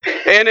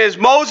And as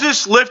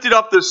Moses lifted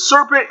up the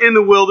serpent in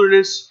the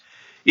wilderness,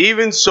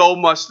 even so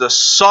must the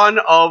Son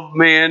of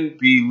Man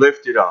be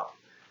lifted up,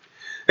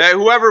 that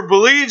whoever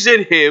believes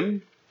in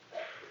him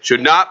should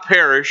not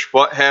perish,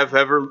 but have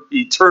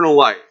eternal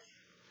life.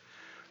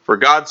 For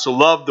God so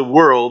loved the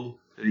world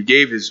that he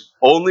gave his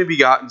only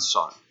begotten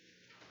Son,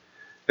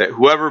 that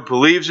whoever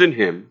believes in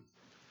him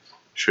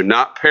should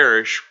not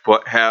perish,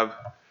 but have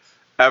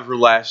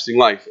everlasting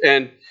life.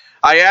 And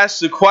I asked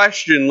the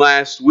question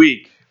last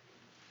week,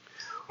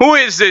 who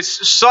is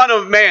this Son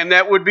of Man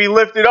that would be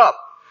lifted up?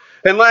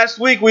 And last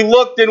week we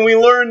looked and we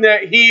learned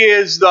that he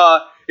is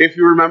if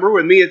you remember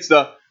with me, it's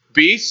the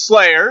beast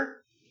slayer,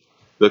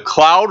 the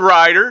cloud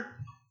rider,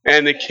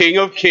 and the King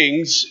of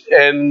Kings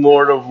and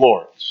Lord of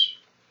Lords.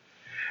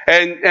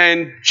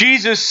 And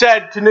Jesus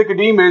said to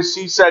Nicodemus,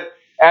 he said,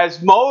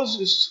 as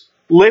Moses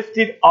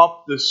lifted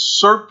up the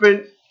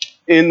serpent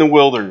in the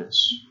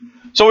wilderness.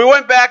 So we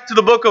went back to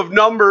the book of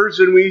Numbers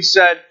and we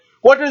said,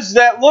 what does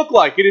that look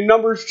like? And in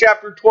Numbers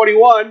chapter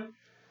 21,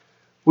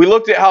 we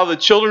looked at how the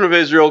children of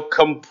Israel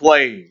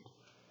complained.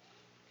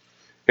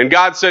 And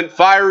God sent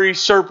fiery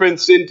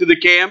serpents into the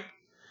camp.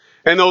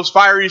 And those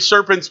fiery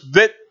serpents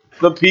bit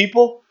the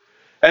people.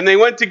 And they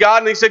went to God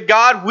and they said,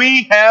 God,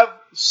 we have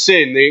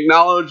sinned. They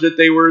acknowledged that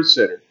they were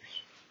sinners,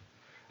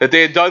 that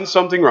they had done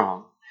something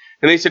wrong.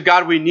 And they said,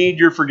 God, we need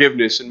your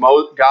forgiveness. And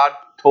God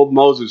told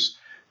Moses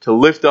to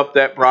lift up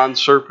that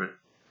bronze serpent.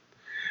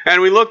 And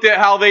we looked at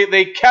how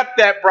they kept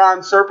that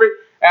bronze serpent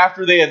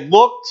after they had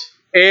looked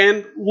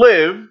and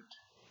lived.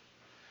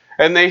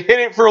 And they hid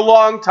it for a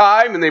long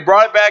time, and they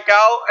brought it back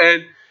out,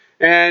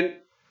 and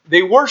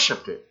they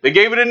worshipped it. They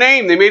gave it a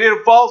name. They made it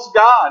a false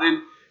god,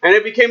 and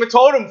it became a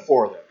totem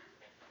for them.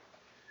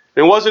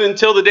 It wasn't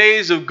until the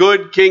days of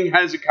good King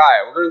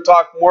Hezekiah. We're going to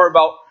talk more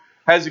about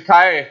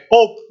Hezekiah, I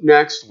hope,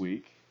 next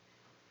week.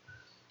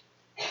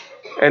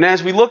 And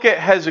as we look at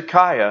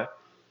Hezekiah,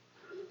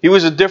 he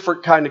was a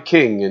different kind of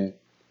king, and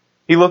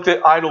he looked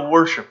at idol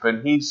worship,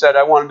 and he said,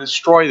 I want to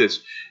destroy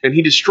this. And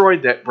he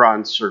destroyed that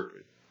bronze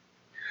serpent.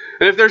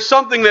 And if there's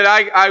something that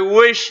I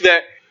wish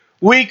that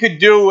we could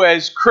do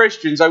as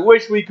Christians, I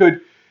wish we could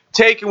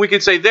take and we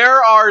could say,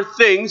 there are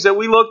things that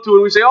we look to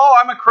and we say, oh,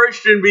 I'm a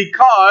Christian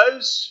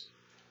because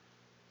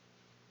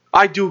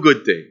I do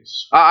good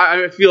things.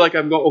 I feel like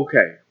I'm going,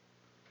 okay.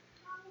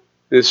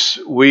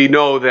 We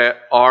know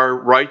that our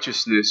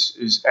righteousness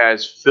is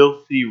as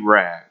filthy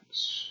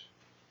rags.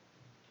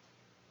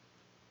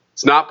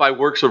 It's not by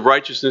works of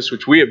righteousness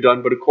which we have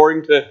done, but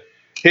according to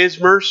his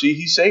mercy,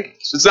 he saved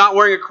us. It's not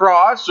wearing a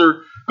cross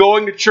or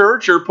going to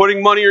church or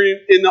putting money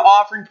in the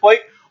offering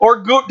plate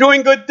or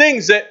doing good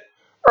things that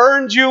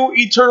earns you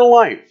eternal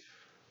life.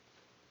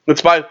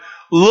 It's by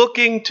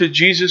looking to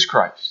Jesus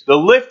Christ, the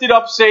lifted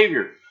up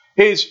Savior,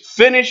 his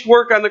finished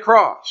work on the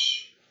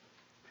cross.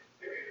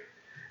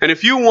 And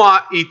if you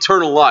want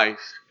eternal life,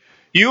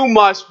 you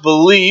must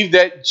believe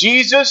that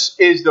Jesus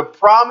is the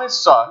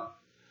promised Son,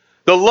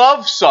 the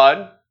loved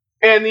Son,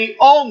 and the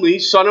only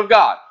Son of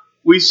God.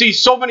 We see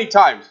so many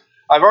times,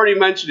 I've already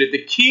mentioned it,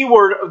 the key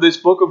word of this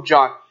book of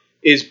John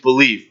is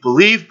believe.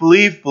 Believe,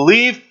 believe,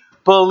 believe,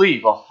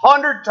 believe.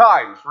 100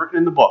 times written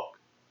in the book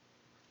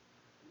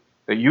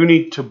that you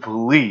need to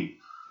believe.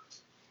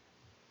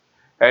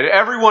 And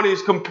everyone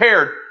is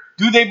compared.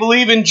 Do they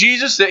believe in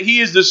Jesus, that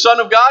he is the Son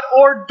of God,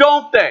 or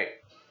don't they?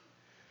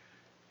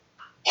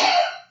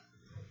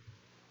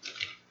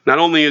 Not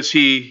only is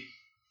he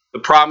the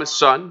promised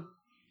Son,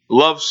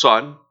 loved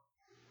Son,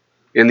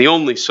 and the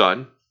only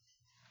Son,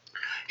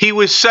 he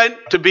was sent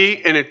to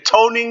be an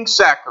atoning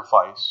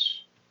sacrifice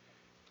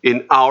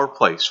in our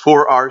place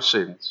for our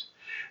sins.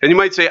 And you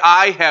might say,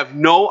 I have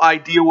no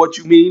idea what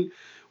you mean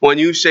when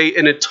you say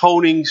an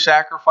atoning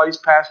sacrifice,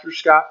 Pastor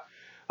Scott.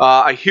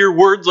 I hear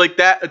words like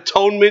that,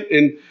 atonement,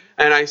 and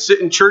I sit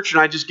in church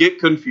and I just get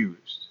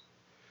confused.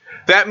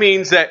 That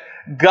means that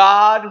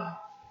God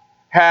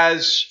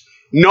has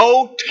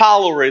no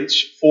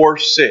tolerance for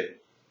sin.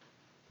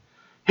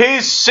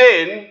 His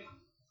sin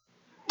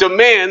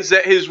demands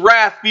that his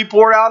wrath be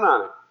poured out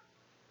on it.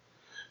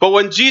 But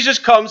when Jesus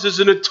comes as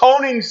an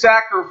atoning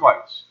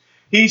sacrifice,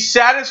 he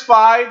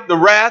satisfied the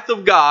wrath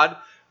of God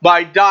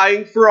by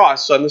dying for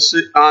us on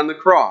the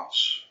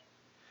cross.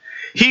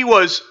 He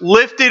was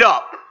lifted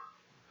up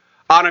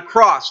on a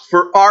cross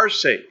for our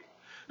sake.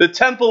 The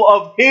temple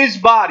of his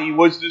body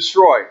was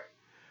destroyed.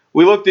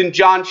 We looked in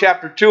John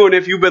chapter 2, and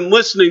if you've been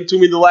listening to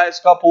me the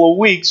last couple of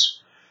weeks,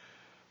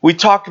 we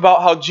talked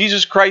about how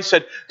Jesus Christ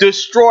said,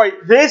 destroy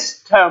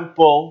this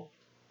temple,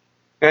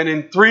 and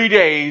in 3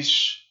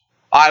 days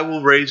I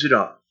will raise it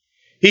up.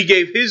 He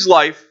gave his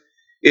life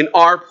in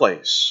our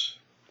place.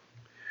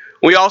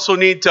 We also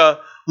need to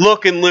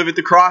look and live at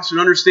the cross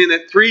and understand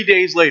that 3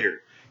 days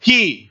later,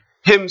 he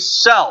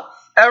himself,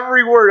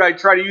 every word I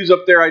try to use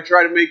up there, I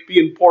try to make be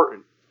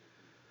important,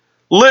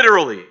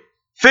 literally,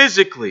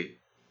 physically,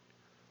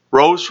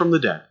 rose from the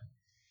dead.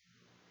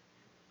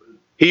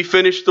 He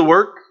finished the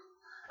work,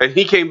 and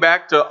he came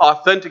back to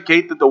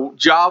authenticate that the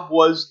job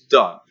was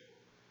done.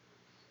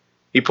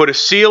 He put a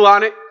seal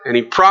on it, and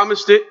he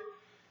promised it,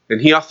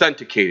 And he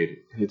authenticated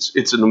it.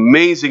 It's an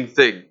amazing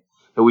thing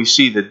that we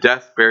see the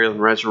death, burial, and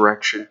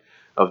resurrection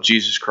of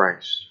Jesus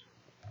Christ.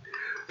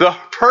 The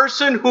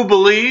person who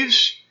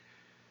believes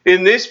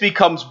in this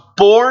becomes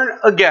born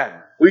again.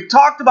 We've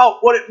talked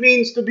about what it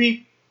means to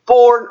be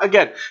born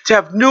again, to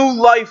have new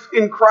life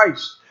in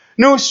Christ,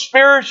 new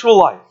spiritual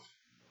life.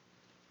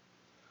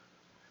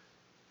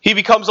 He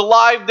becomes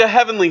alive to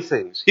heavenly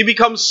things. He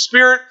becomes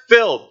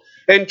spirit-filled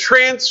and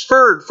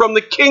transferred from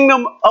the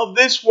kingdom of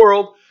this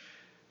world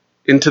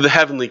into the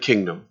heavenly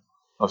kingdom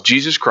of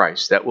Jesus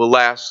Christ that will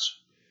last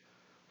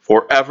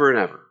forever and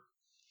ever.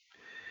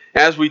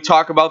 As we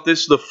talk about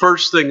this, the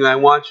first thing that I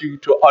want you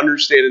to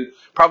understand, and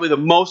probably the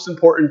most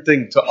important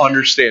thing to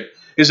understand,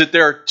 is that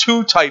there are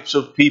two types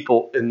of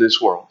people in this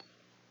world.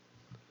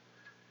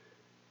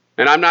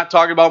 And I'm not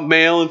talking about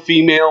male and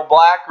female,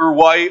 black or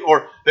white,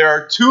 or there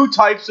are two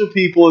types of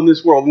people in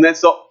this world. And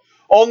that's the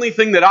only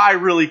thing that I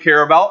really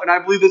care about, and I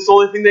believe that's the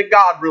only thing that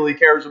God really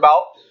cares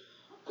about.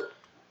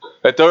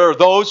 That there are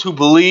those who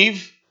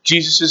believe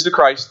Jesus is the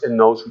Christ and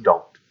those who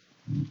don't.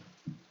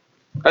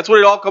 That's what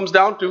it all comes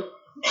down to.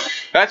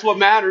 That's what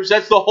matters.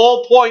 That's the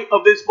whole point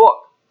of this book.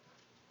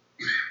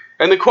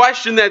 And the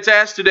question that's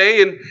asked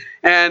today,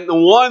 and the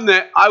one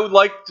that I would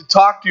like to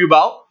talk to you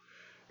about,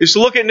 is to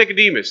look at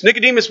Nicodemus.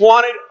 Nicodemus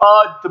wanted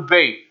a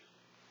debate.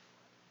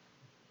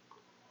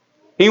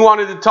 He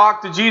wanted to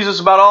talk to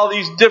Jesus about all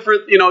these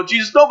different,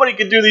 Jesus, nobody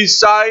can do these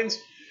signs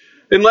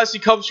unless he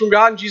comes from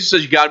God. And Jesus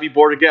says, you got to be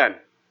born again.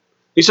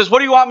 He says, what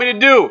do you want me to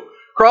do?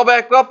 Crawl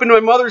back up into my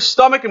mother's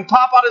stomach and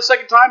pop out a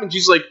second time? And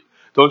Jesus is like,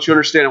 don't you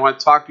understand? I want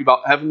to talk to you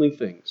about heavenly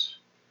things.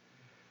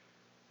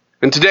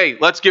 And today,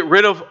 let's get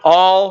rid of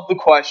all the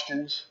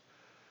questions.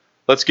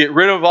 Let's get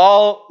rid of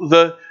all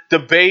the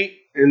debate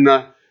and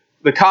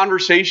the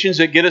conversations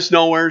that get us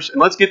nowhere.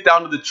 And let's get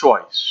down to the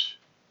choice.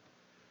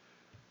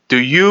 Do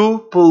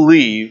you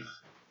believe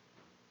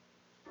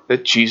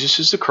that Jesus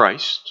is the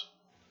Christ,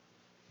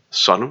 the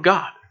Son of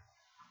God?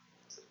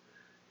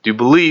 Do you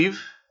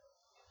believe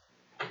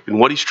in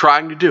what he's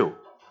trying to do?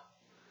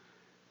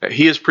 That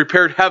he has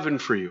prepared heaven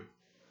for you?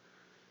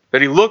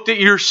 That he looked at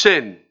your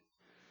sin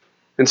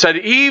and said,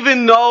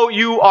 even though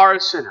you are a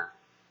sinner,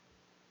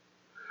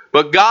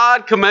 but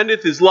God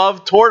commendeth his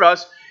love toward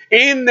us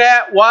in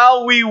that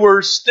while we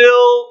were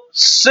still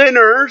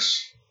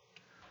sinners,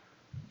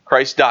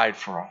 Christ died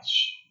for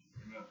us.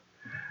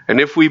 And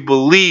if we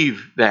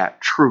believe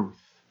that truth,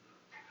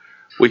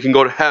 we can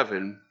go to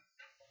heaven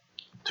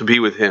to be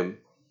with him.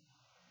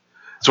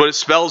 That's what it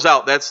spells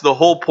out. That's the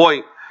whole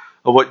point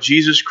of what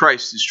Jesus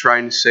Christ is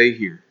trying to say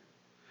here.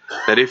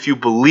 That if you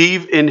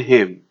believe in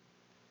him,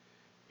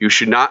 you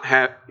should not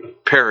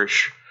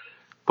perish,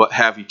 but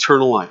have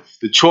eternal life.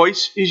 The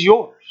choice is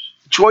yours.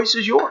 The choice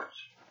is yours.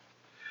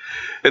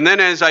 And then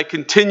as I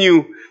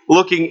continue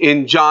looking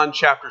in John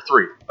chapter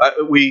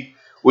 3,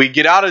 we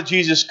get out of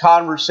Jesus'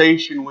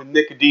 conversation with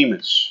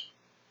Nicodemus.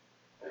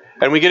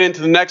 And we get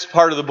into the next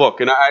part of the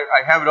book. And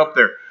I have it up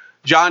there.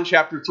 John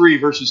chapter 3,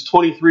 verses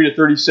 23 to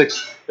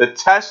 36. The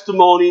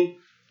testimony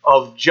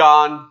of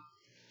John,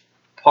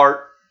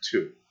 part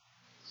 2.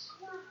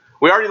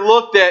 We already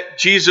looked at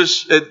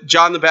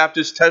John the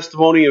Baptist's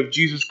testimony of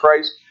Jesus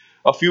Christ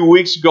a few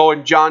weeks ago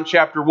in John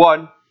chapter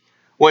 1.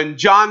 When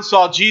John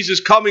saw Jesus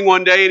coming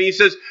one day and he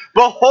says,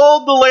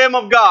 behold the Lamb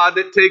of God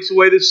that takes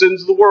away the sins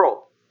of the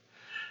world.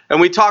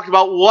 And we talked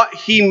about what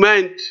he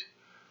meant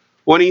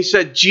when he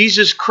said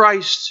Jesus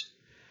Christ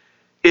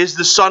is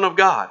the Son of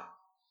God.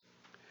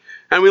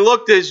 And we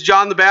looked as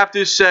John the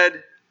Baptist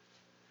said,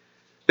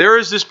 there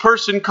is this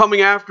person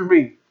coming after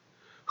me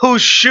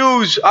whose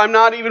shoes I'm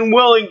not even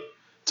willing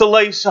to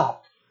lace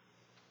up.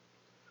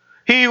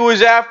 He who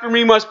is after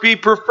me must be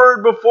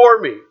preferred before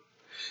me.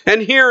 And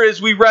here,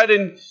 as we read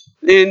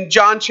in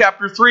John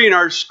chapter 3 in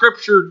our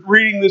scripture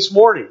reading this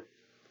morning,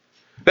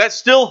 that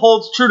still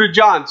holds true to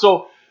John.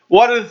 So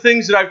one of the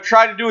things that I've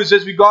tried to do is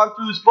as we've gone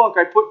through this book,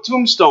 I put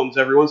tombstones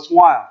every once in a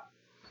while.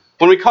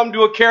 When we come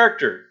to a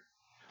character,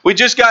 we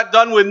just got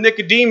done with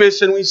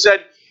Nicodemus and we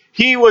said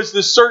he was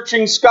the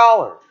searching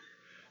scholar.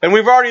 And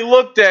we've already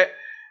looked at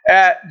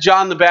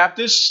John the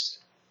Baptist.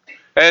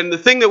 And the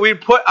thing that we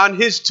put on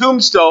his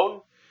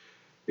tombstone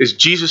is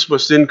Jesus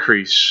must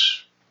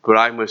increase, but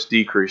I must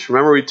decrease.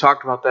 Remember we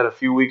talked about that a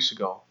few weeks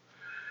ago.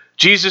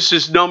 Jesus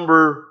is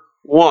number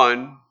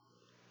 1.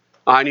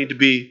 I need to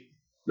be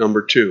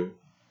number 2.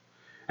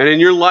 And in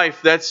your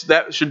life,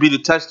 that should be the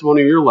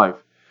testimony of your life.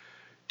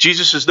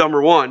 Jesus is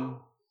number 1.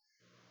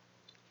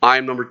 I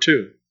am number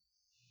 2.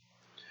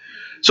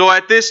 So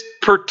at this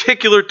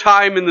particular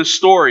time in the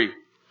story,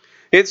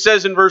 it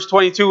says in verse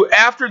 22,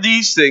 after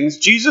these things,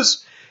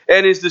 Jesus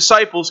and his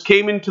disciples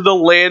came into the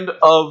land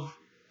of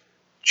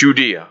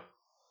Judea.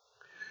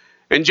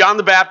 And John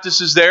the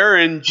Baptist is there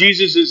and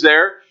Jesus is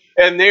there.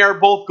 And they are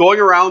both going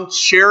around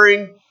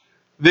sharing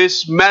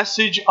this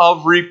message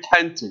of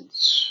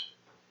repentance.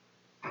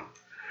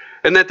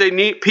 And that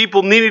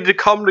people needed to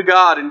come to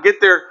God and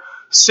get their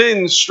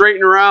sins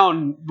straightened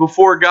around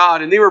before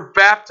God. And they were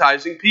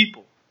baptizing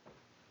people.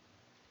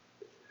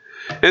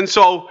 And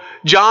so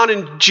John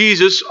and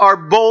Jesus are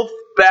both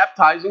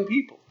baptizing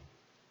people.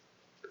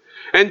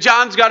 And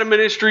John's got a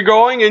ministry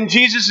going, and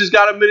Jesus has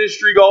got a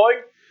ministry going,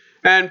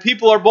 and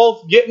people are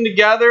both getting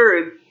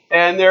together,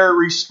 and they're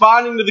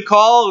responding to the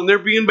call, and they're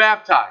being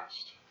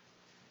baptized.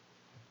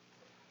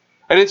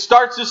 And it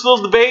starts this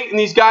little debate, and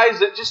these guys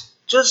that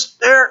just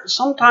they're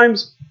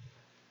sometimes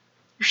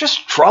they're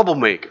just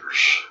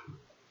troublemakers.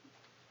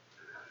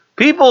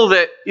 People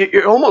that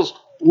you almost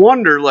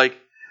wonder, like,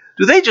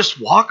 do they just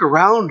walk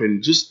around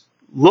and just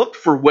look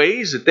for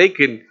ways that they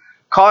can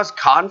cause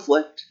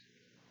conflict?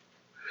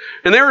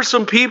 And there are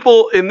some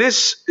people in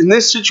this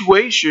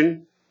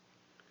situation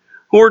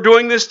who are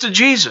doing this to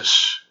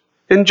Jesus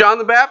and John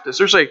the Baptist.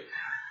 They're saying,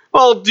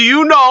 well, do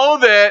you know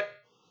that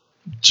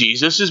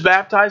Jesus is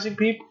baptizing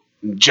people?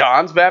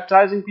 John's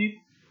baptizing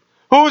people?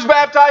 Who's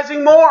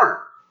baptizing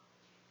more?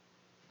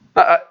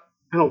 I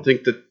don't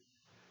think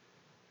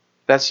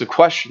that's the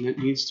question that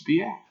needs to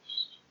be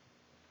asked.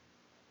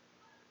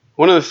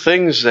 One of the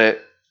things that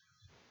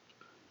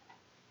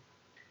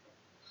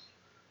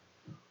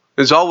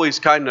has always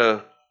kind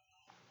of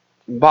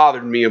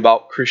bothered me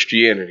about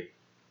Christianity,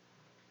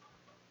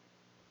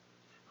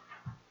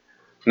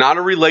 not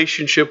a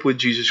relationship with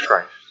Jesus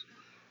Christ,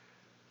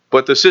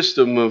 but the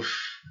system of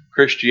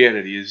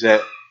Christianity, is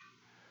that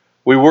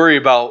we worry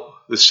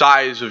about the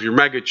size of your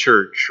mega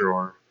church,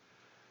 or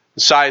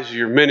the size of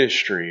your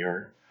ministry,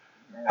 or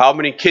how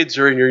many kids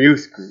are in your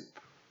youth group.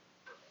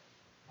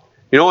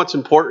 You know what's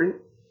important?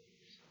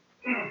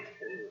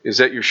 Is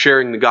that you're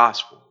sharing the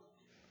gospel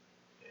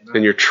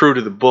and you're true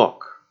to the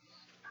book.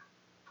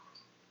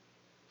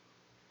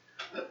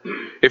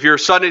 If you're a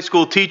Sunday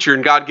school teacher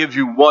and God gives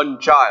you one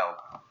child,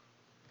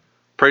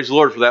 praise the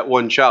Lord for that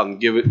one child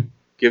and give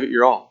it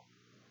your all.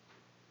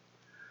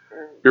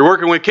 You're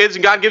working with kids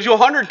and God gives you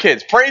 100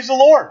 kids. Praise the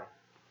Lord.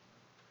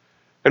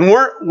 And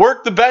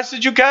work the best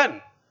that you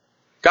can.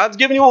 God's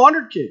given you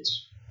 100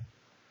 kids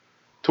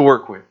to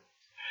work with.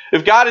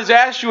 If God has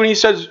asked you and He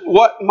says,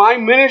 what my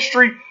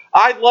ministry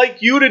I'd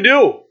like you to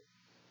do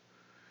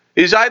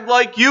is I'd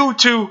like you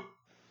to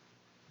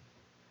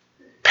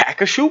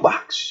pack a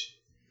shoebox.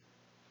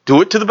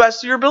 Do it to the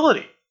best of your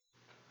ability.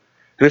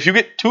 And if you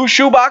get 2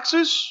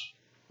 shoeboxes,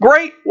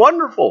 great,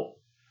 wonderful.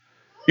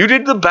 You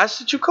did the best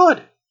that you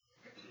could.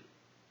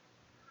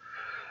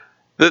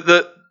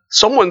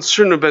 Someone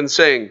shouldn't have been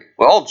saying,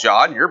 well,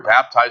 John, you're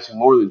baptizing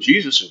more than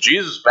Jesus, and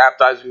Jesus is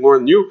baptizing more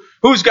than you.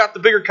 Who's got the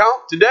bigger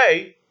count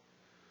today?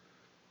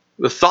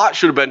 The thought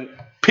should have been,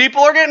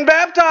 people are getting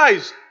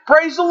baptized.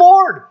 Praise the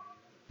Lord.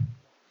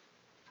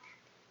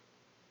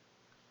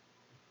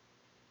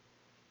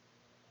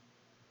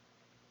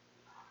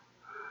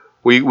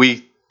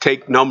 We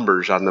take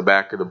numbers on the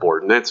back of the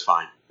board, and that's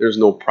fine. There's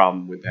no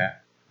problem with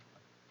that.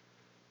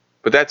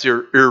 But that's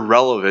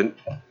irrelevant,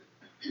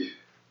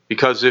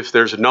 because if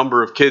there's a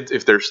number of kids,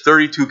 if there's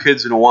 32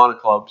 kids in Awana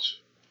clubs,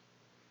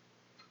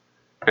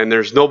 and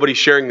there's nobody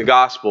sharing the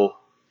gospel,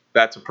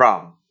 that's a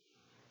problem.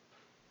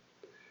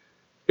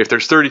 If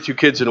there's 32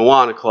 kids in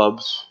Awana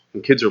clubs,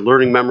 and kids are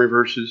learning memory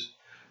verses,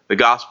 the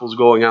gospel's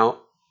going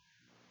out,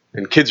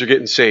 and kids are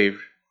getting saved,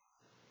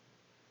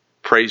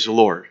 praise the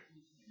Lord.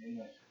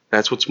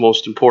 That's what's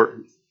most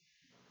important.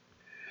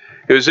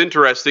 It was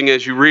interesting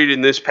as you read in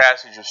this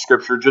passage of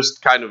Scripture,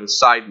 just kind of a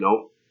side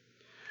note,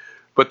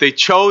 but they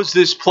chose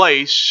this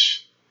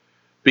place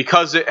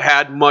because it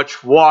had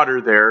much water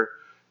there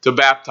to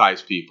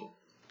baptize people.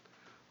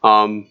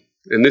 And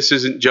this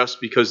isn't just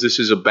because this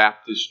is a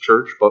Baptist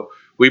church, but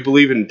we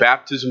believe in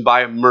baptism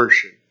by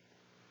immersion.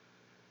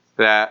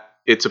 That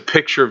it's a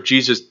picture of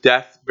Jesus'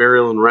 death,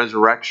 burial, and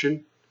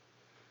resurrection.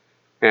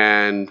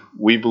 And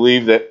we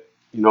believe that,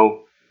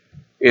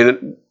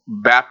 in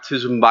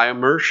baptism by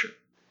immersion.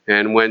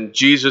 And when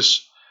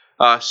Jesus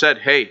said,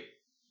 hey,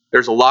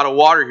 there's a lot of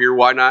water here,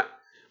 why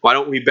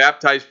don't we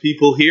baptize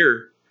people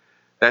here?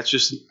 That's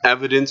just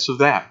evidence of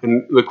that.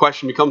 And the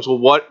question becomes, well,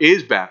 what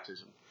is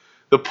baptism?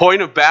 The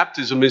point of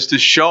baptism is to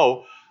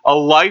show a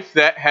life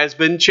that has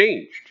been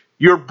changed.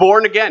 You're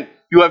born again.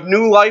 You have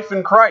new life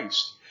in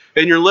Christ.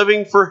 And you're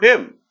living for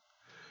Him.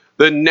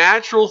 The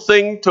natural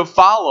thing to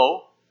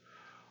follow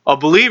a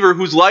believer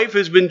whose life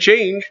has been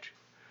changed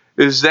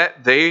is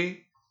that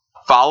they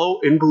follow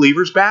in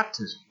believers'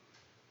 baptism.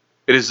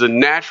 It is the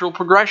natural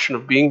progression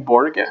of being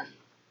born again.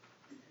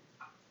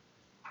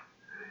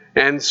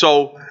 And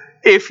so,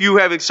 if you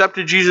have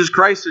accepted Jesus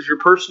Christ as your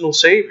personal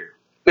Savior,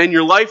 and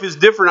your life is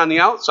different on the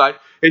outside,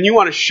 and you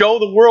want to show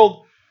the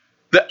world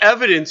the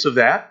evidence of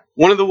that,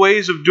 one of the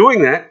ways of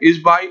doing that is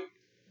by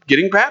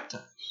getting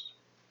baptized.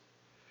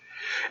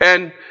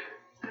 And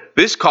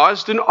this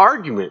caused an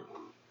argument.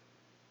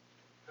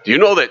 Do you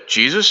know that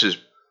Jesus is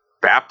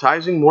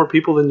baptizing more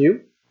people than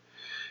you?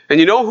 And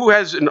you know who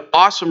has an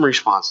awesome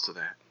response to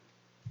that?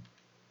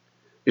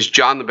 It's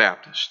John the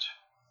Baptist.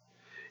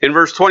 In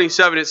verse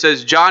 27 it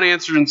says, John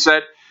answered and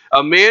said,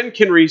 a man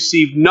can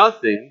receive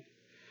nothing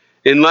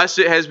unless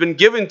it has been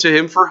given to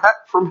him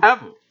from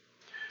heaven.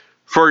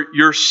 For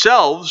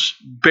yourselves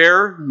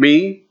bear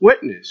me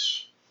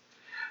witness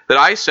that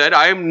I said,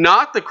 I am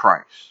not the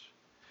Christ,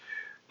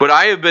 but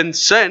I have been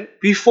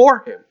sent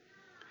before Him.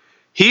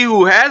 He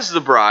who has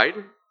the bride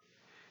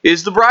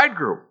is the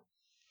bridegroom.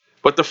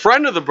 But the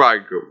friend of the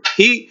bridegroom,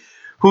 he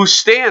who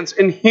stands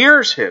and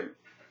hears him,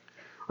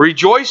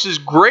 rejoices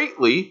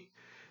greatly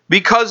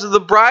because of the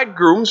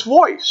bridegroom's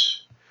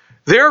voice.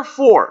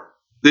 Therefore,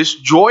 this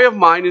joy of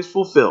mine is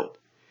fulfilled.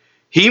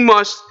 He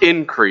must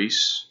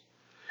increase,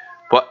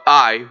 but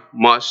I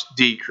must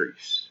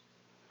decrease.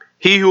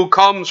 He who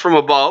comes from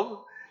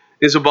above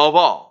is above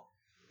all.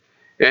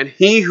 And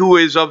he who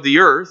is of the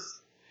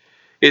earth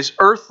is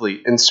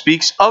earthly and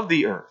speaks of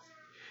the earth.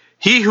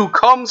 He who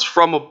comes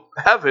from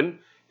heaven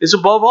is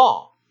above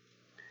all.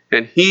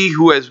 And he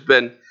who has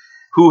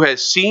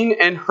seen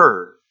and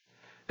heard,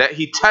 that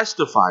he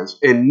testifies,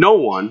 and no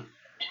one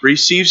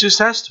receives his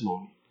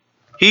testimony.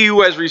 He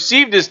who has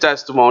received his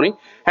testimony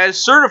has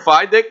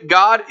certified that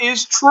God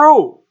is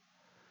true.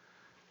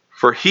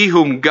 For he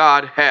whom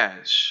God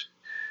has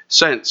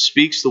sent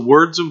speaks the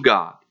words of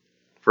God,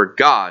 for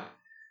God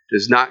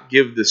does not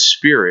give the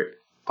Spirit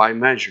by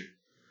measure.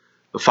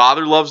 The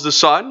Father loves the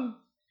Son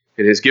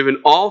and has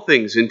given all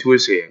things into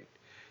his hand.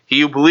 He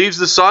who believes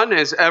the Son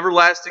has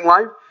everlasting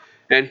life,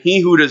 and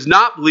he who does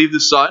not believe the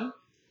Son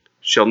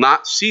shall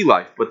not see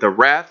life, but the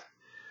wrath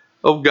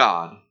of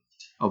God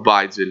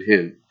abides in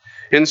him.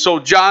 And so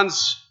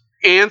John's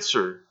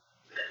answer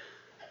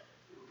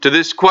to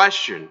this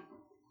question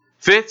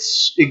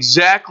fits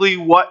exactly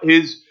what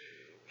his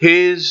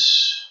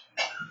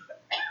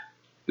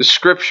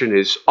description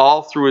is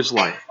all through his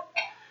life.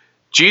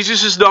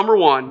 Jesus is number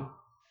one,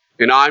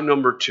 and I'm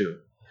number two.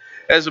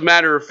 As a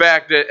matter of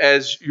fact,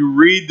 as you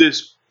read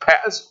this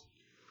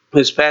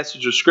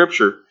passage of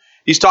Scripture,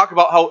 he's talking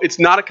about how it's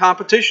not a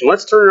competition.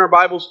 Let's turn in our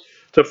Bibles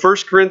to 1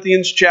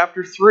 Corinthians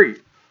chapter 3.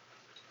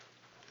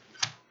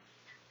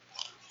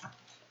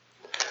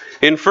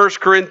 In 1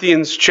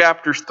 Corinthians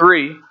chapter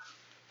 3,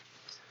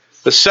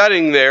 the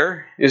setting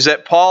there is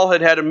that Paul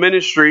had a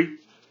ministry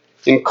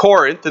in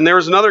Corinth, and there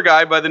was another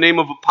guy by the name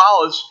of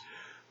Apollos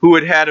who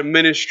had a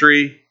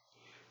ministry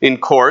in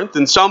Corinth.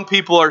 And some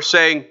people are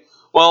saying,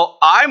 well,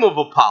 I'm of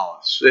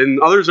Apollos. And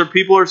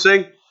people are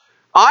saying,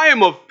 I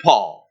am of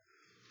Paul.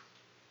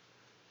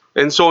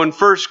 And so in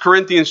 1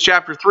 Corinthians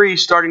chapter 3,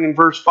 starting in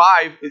verse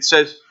 5, it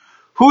says,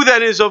 who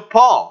then is of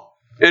Paul?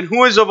 And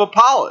who is of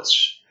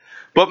Apollos?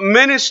 But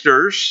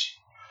ministers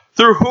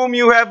through whom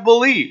you have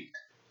believed.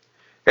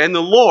 And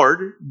the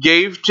Lord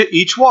gave to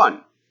each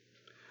one.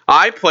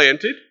 I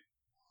planted,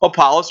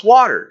 Apollos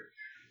watered,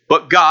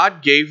 but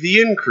God gave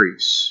the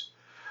increase.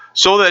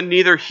 So then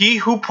neither he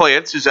who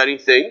plants is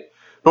anything,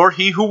 nor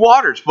he who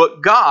waters,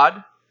 but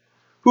God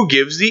who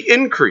gives the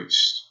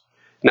increase.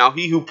 Now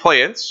he who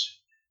plants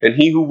and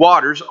he who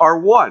waters are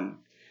one,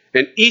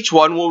 and each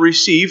one will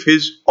receive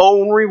his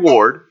own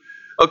reward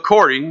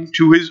according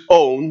to his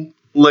own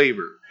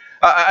labor.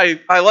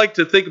 I like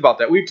to think about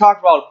that. We talked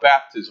about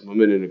baptism a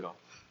minute ago.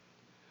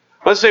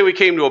 Let's say we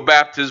came to a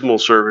baptismal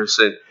service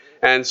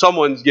and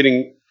someone's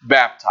getting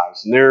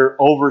baptized, and they're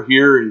over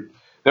here and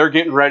they're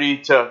getting ready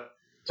to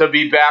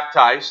be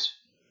baptized,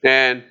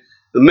 and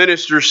the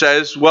minister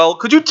says, well,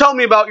 could you tell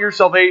me about your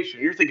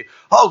salvation? You're thinking,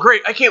 oh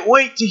great, I can't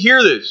wait to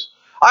hear this.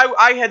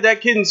 I had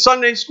that kid in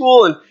Sunday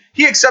school, and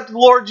he accepted the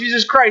Lord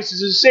Jesus Christ as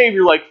his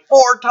Savior like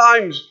 4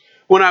 times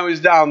when I was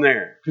down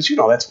there. Because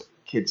that's what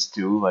kids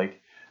do. Like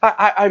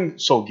I'm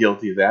so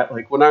guilty of that.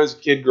 Like when I was a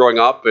kid growing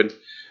up, and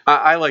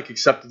I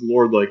accepted the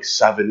Lord like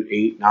 7,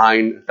 8,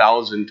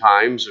 9,000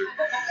 times.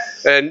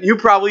 And you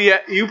probably,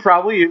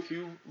 if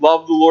you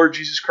love the Lord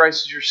Jesus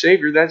Christ as your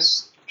Savior,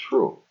 that's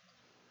true.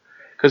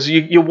 Because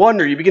you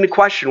wonder, you begin to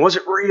question, was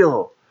it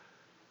real?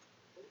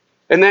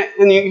 And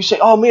you say,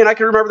 oh man, I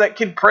can remember that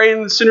kid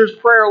praying the sinner's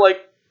prayer like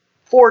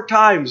 4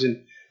 times.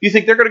 And you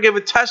think they're going to give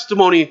a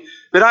testimony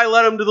that I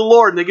led them to the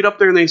Lord. And they get up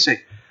there and they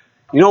say,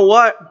 you know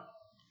what?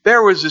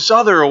 There was this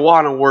other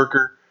Awana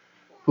worker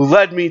who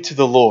led me to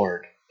the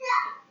Lord.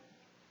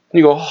 And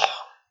you go, oh,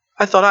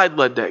 I thought I'd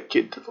led that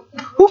kid to the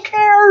Lord. Who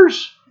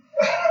cares?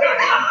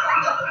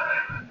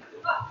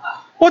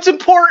 What's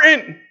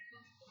important?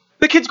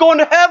 The kid's going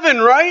to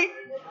heaven, right?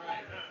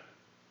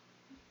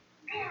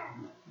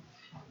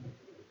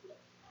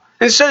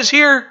 And it says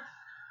here,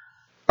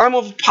 I'm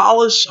of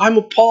Apollos, I'm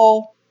of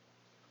Paul.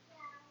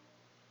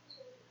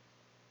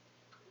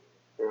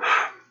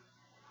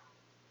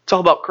 It's all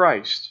about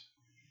Christ.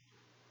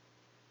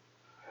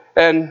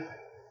 And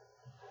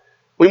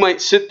we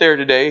might sit there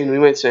today and we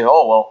might say,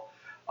 oh, well,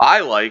 I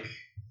like.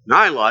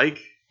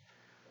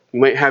 You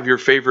might have your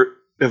favorite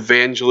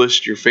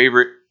evangelist, your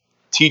favorite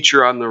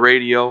teacher on the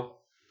radio.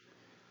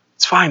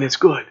 It's fine, it's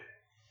good.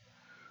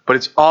 But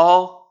it's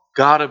all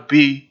got to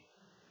be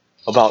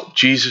about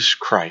Jesus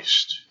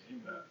Christ.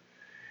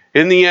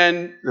 In the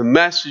end, the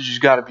message has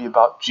got to be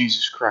about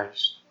Jesus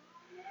Christ.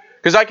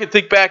 Because I can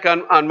think back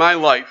on my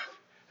life,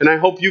 and I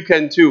hope you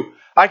can too.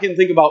 I can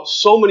think about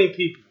so many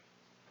people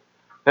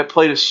that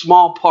played a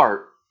small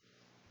part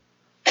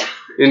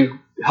in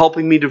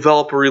helping me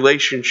develop a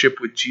relationship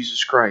with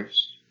Jesus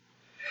Christ.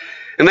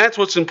 And that's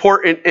what's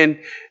important.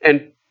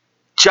 And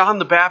John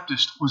the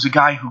Baptist was a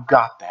guy who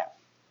got that.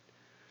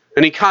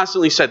 And he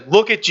constantly said,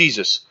 look at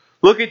Jesus.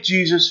 Look at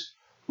Jesus.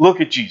 look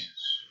at Jesus.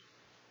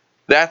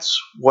 That's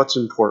what's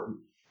important.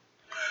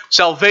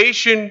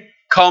 Salvation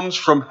comes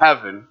from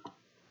heaven,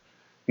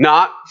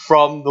 not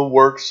from the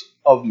works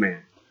of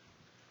man.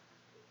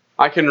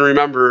 I can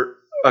remember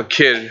a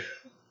kid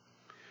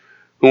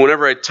who,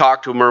 whenever I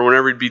talked to him or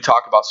whenever he'd be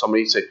talking about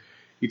somebody,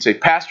 he'd say,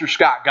 Pastor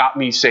Scott got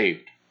me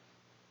saved.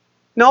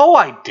 No,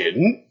 I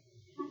didn't.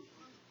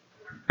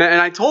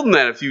 And I told him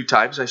that a few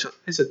times. I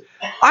said,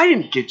 I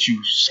didn't get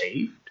you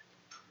saved.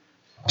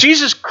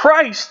 Jesus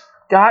Christ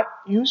got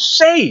you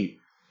saved.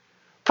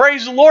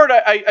 Praise the Lord,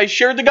 I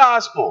shared the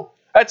gospel.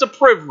 That's a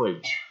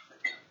privilege.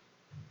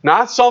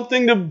 Not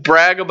something to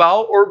brag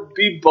about or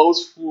be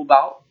boastful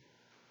about.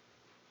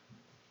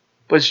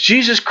 But it's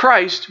Jesus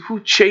Christ who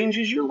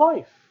changes your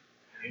life.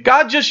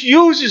 God just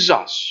uses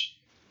us.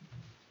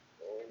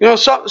 You know,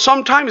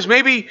 sometimes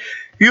maybe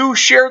you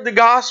shared the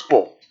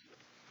gospel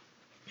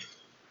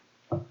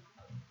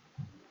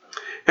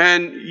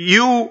and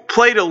you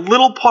played a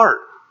little part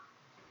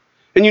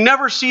and you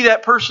never see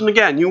that person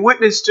again. You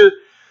witnessed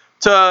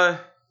to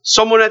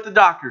someone at the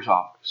doctor's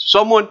office,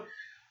 someone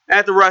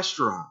at the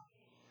restaurant,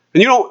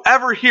 and you don't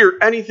ever hear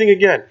anything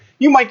again.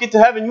 You might get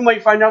to heaven, you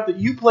might find out that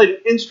you played an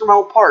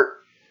instrumental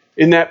part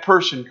in that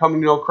person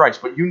coming to know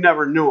Christ, but you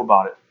never knew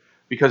about it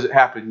because it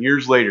happened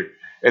years later.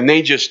 And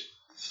they just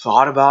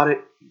thought about it.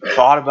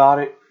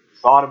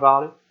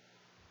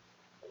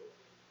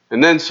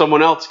 And then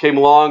someone else came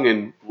along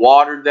and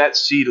watered that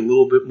seed a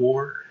little bit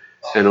more,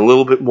 and a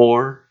little bit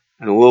more,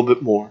 and a little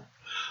bit more.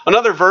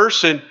 Another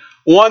verse, and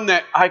one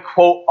that I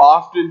quote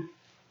often,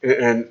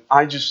 and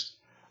I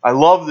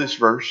love this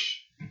verse.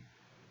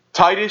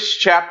 Titus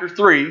chapter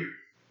 3,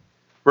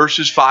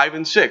 verses 5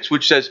 and 6,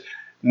 which says,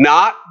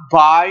 not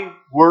by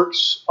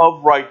works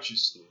of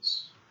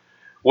righteousness,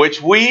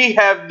 which we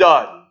have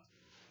done,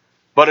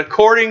 but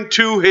according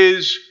to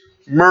His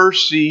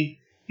mercy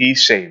He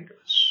saved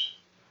us,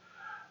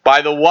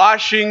 by the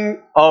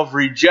washing of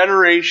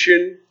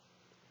regeneration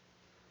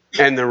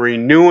and the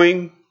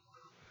renewing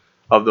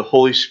of the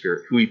Holy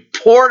Spirit, who He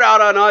poured out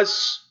on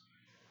us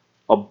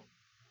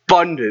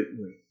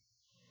abundantly.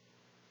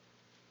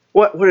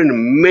 What an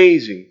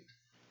amazing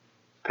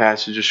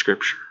passage of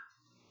Scripture.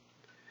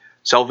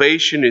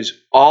 Salvation is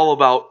all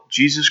about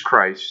Jesus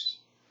Christ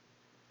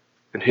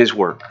and His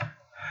work.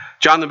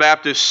 John the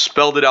Baptist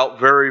spelled it out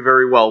very,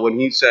 very well when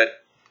he said,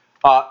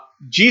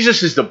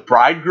 Jesus is the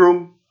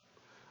bridegroom.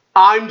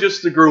 I'm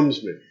just the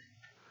groomsman.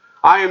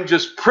 I am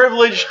just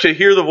privileged to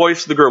hear the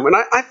voice of the groom. And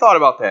I thought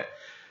about that.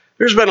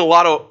 There's been a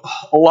lot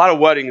of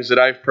weddings that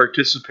I've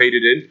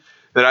participated in,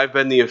 that I've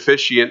been the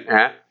officiant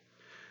at.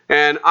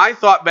 And I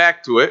thought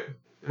back to it,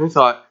 and I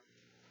thought,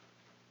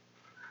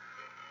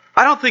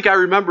 I don't think I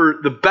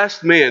remember the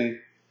best man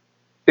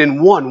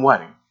in one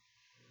wedding.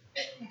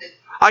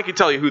 I could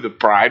tell you who the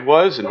bride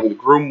was and who the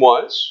groom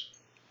was.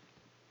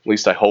 At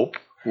least I hope,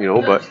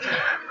 but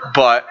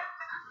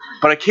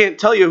I can't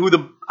tell you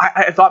who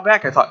I thought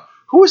back,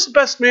 who was the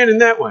best man in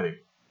that wedding?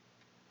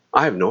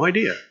 I have no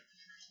idea.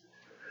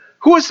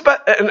 Who was the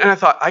best? And I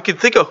thought, I could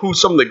think of who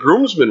some of the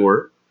groomsmen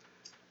were,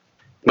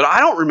 but I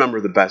don't remember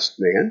the best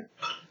man.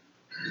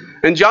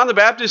 And John the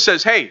Baptist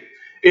says, hey,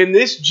 in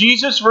this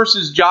Jesus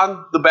versus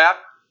John the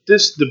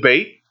Baptist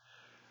debate,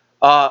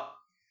 I'm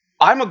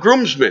a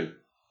groomsman.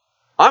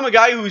 I'm a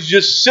guy who's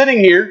just sitting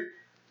here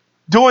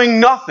doing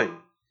nothing.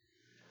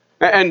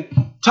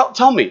 And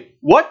tell me,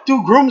 what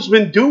do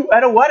groomsmen do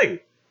at a wedding?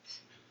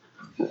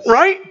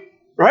 Right?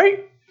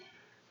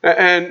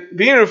 And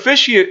being an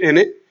officiant in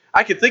it,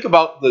 I could think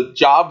about the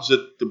jobs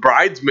that the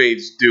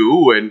bridesmaids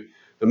do, and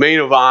the maid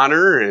of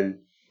honor, and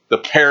the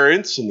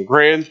parents, and the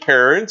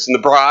grandparents, and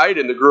the bride,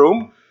 and the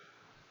groom.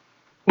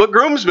 But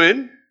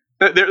groomsmen,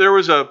 there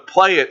was a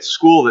play at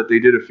school that they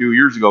did a few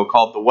years ago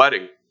called The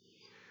Wedding.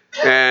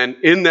 And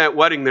in that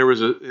wedding,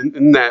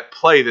 in that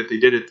play that they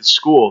did at the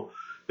school,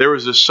 there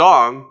was a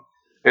song,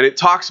 and it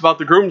talks about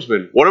the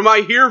groomsmen. What am I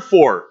here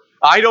for?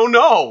 I don't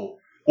know.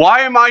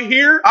 Why am I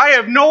here? I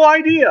have no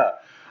idea.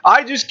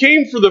 I just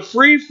came for the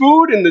free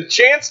food and the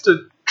chance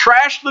to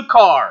trash the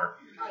car.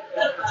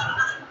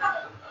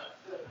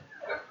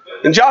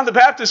 And John the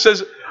Baptist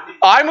says,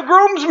 I'm a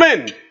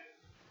groomsman.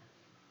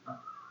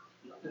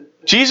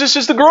 Jesus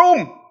is the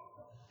groom.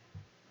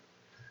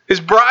 His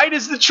bride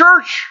is the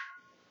church.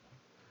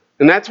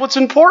 And that's what's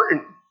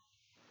important.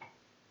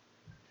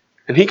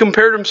 And he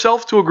compared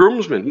himself to a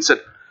groomsman. He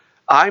said,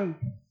 I'm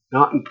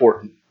not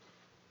important.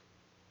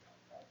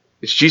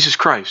 It's Jesus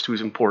Christ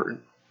who's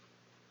important.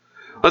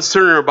 Let's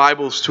turn our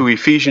Bibles to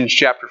Ephesians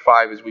chapter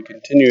 5 as we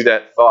continue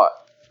that thought.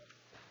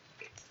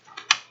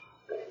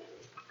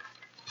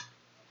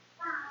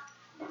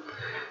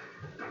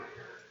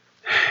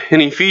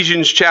 In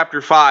Ephesians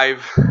chapter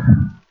 5,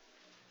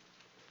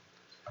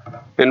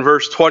 in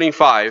verse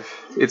 25,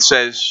 it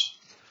says,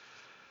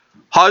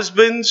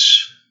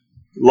 husbands,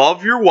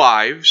 love your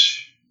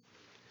wives,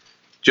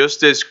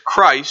 just as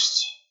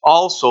Christ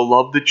also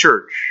loved the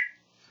church,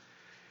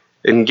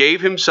 and gave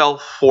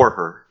himself for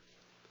her,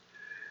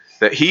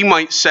 that he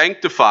might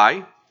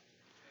sanctify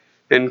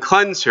and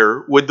cleanse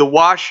her with the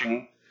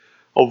washing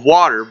of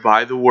water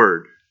by the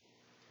word,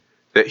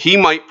 that he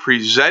might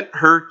present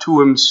her to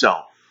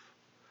himself,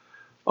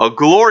 a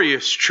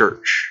glorious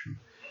church,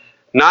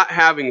 not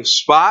having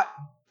spot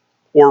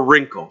or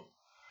wrinkle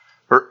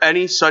or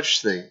any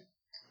such thing,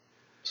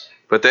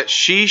 but that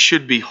she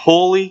should be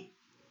holy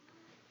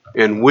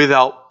and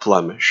without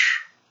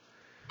blemish.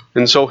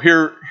 And so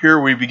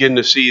here we begin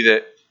to see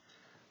that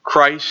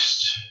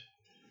Christ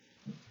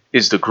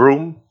is the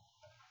groom,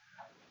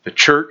 the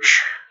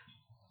church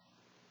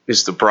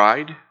is the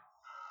bride,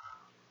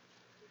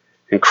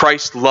 and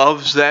Christ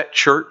loves that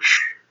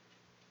church,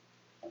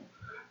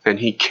 and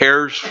he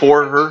cares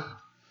for her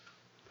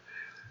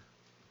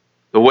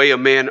the way a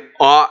man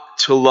ought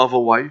to love a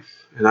wife.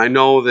 And I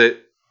know that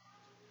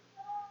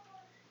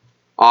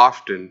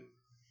often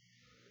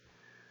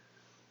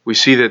we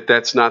see that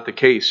that's not the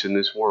case in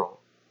this world.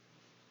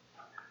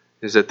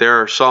 Is that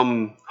there are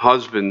some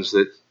husbands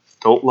that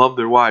don't love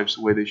their wives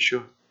the way they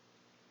should.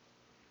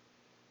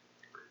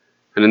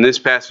 And in this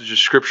passage of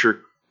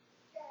Scripture,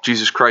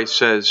 Jesus Christ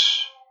says,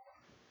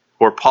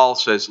 or Paul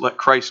says, let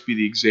Christ be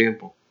the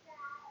example.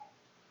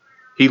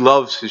 He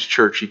loves his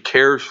church. He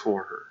cares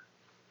for her.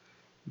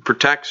 He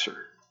protects her.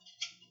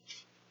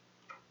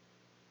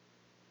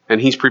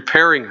 And he's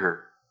preparing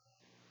her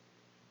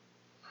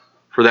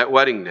for that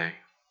wedding day.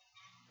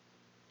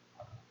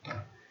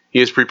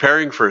 He is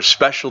preparing for a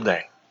special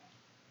day.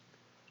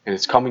 And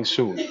it's coming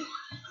soon.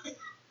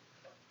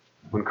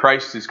 When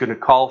Christ is going to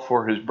call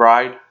for his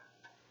bride,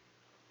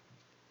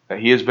 that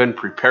he has been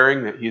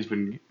preparing, that he has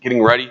been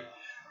getting ready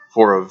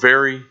for a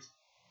very,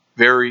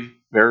 very,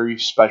 very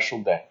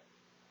special day.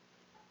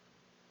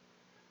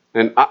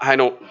 And I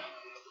don't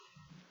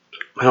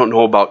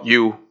know about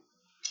you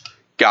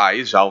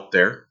guys out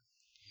there,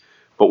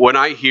 but when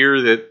I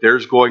hear that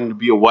there's going to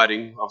be a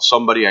wedding of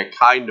somebody I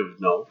kind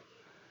of know,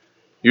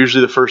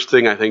 usually the first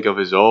thing I think of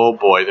is, oh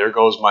boy, there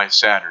goes my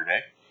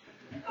Saturday.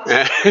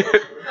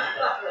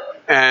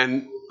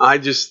 And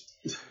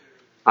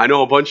I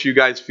know a bunch of you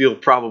guys feel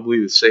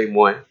probably the same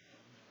way.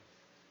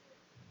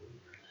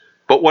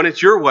 But when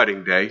it's your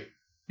wedding day,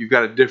 you've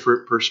got a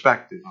different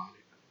perspective on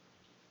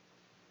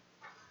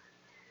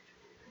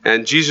it.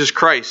 And Jesus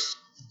Christ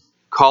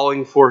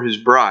calling for his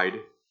bride,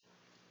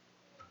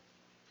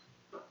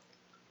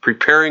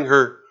 preparing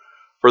her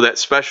for that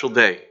special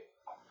day,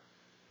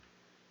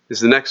 is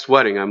the next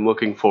wedding I'm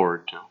looking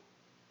forward to.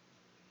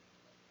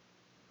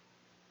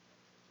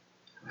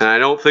 And I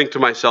don't think to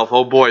myself,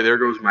 oh boy, there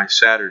goes my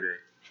Saturday.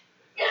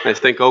 I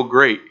think, oh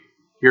great,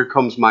 here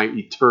comes my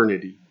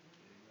eternity.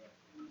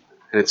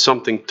 And it's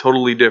something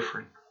totally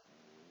different.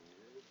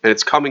 And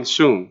it's coming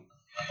soon.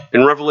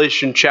 In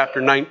Revelation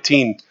chapter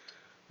 19,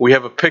 we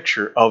have a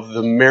picture of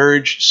the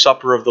marriage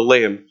supper of the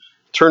Lamb.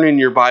 Turn in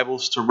your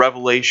Bibles to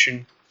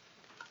Revelation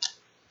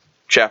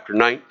chapter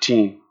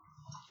 19.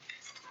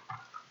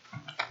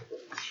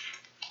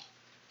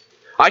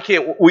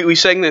 We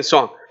sang this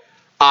song,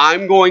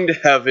 I'm going to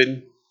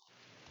heaven,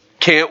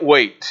 can't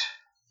wait.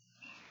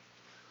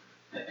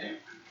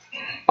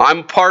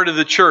 I'm part of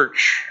the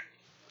church,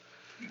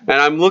 and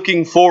I'm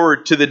looking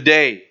forward to the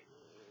day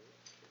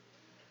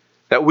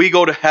that we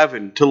go to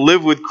heaven to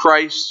live with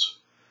Christ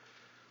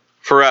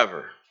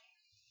forever.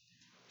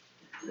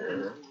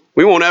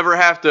 We won't ever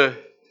have to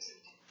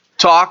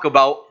talk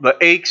about the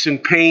aches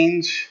and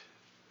pains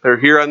that are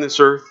here on this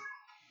earth.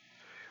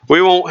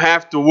 We won't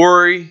have to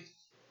worry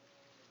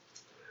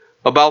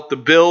about the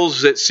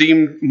bills that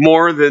seem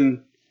more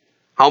than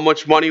how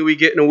much money we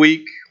get in a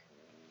week.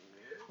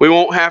 We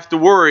won't have to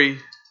worry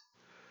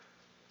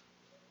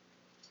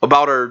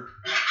about our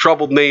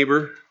troubled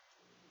neighbor.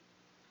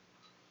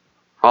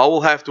 All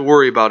we'll have to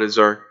worry about is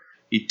our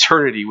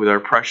eternity with our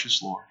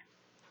precious Lord.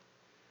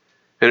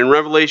 And in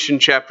Revelation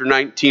chapter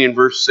 19 and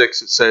verse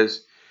 6 it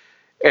says,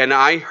 and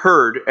I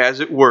heard, as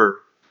it were,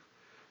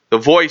 the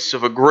voice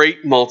of a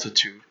great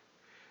multitude,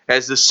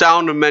 as the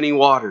sound of many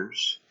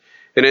waters,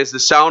 and as the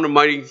sound of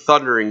mighty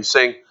thundering,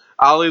 saying,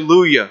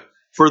 Alleluia,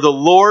 for the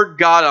Lord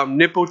God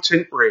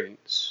omnipotent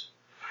reigns.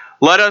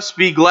 Let us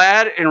be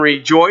glad and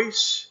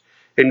rejoice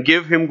and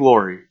give him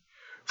glory.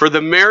 For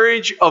the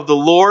marriage of the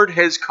Lord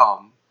has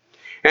come,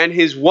 and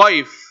his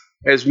wife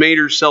has made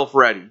herself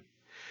ready.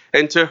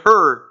 And to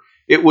her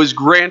it was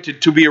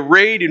granted to be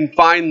arrayed in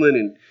fine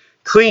linen,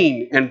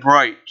 clean and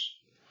bright.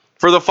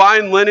 For the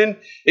fine linen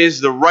is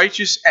the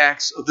righteous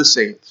acts of the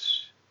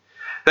saints.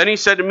 Then he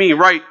said to me,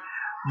 write,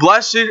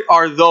 blessed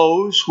are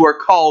those who are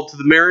called to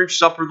the marriage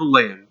supper of the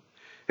Lamb.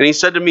 And he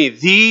said to me,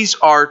 these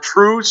are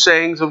true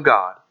sayings of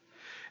God.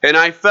 And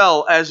I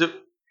fell at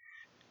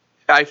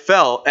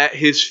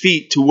his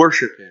feet to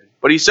worship him.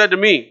 But he said to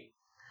me,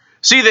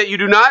 see that you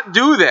do not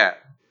do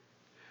that.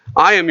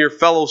 I am your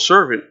fellow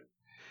servant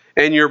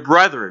and your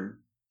brethren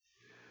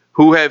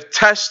who have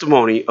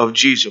testimony of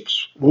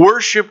Jesus.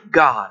 Worship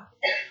God,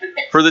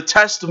 for the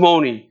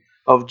testimony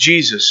of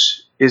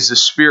Jesus is the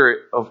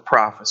spirit of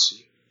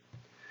prophecy.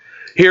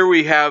 Here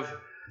we have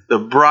the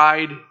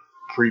bride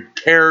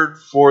prepared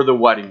for the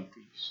wedding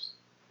feast.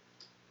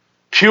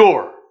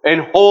 Pure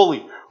and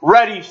holy,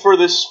 ready for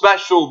this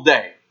special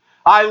day.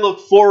 I look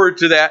forward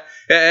to that.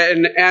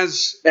 And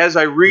as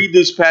I read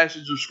this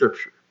passage of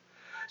Scripture,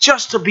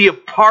 just to be a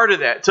part of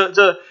that,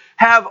 to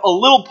have a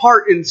little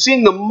part in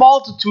seeing the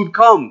multitude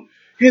come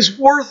is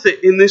worth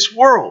it in this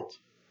world.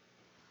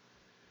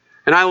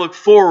 And I look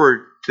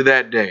forward to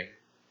that day.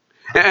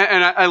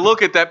 And I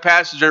look at that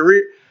passage,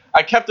 and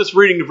I kept us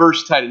reading to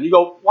verse 10. And you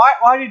go,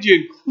 why did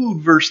you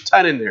include verse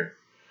 10 in there?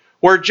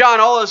 Where John,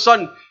 all of a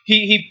sudden,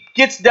 he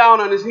gets down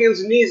on his hands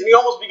and knees, and he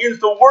almost begins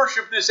to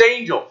worship this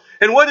angel.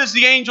 And what does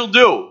the angel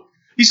do?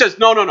 He says,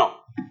 no.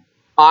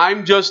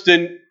 I'm just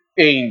an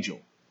angel.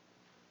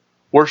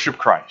 Worship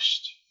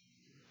Christ.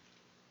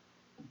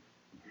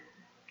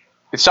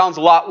 It sounds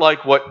a lot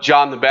like what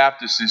John the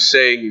Baptist is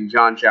saying in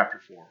John chapter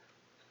 4.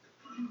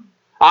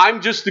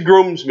 I'm just the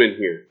groomsman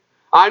here.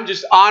 I'm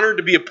just honored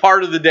to be a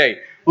part of the day.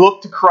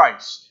 Look to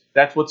Christ.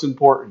 That's what's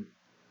important.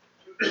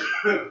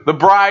 The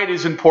bride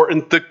is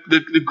important.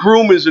 The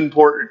groom is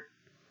important.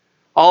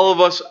 All of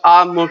us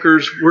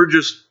onlookers, we're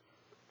just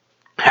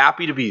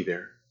happy to be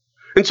there.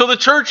 And so the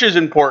church is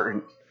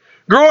important.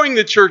 Growing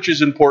the church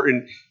is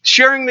important.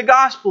 Sharing the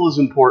gospel is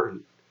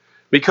important.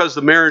 Because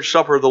the marriage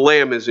supper of the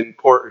Lamb is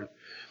important.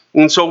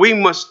 And so we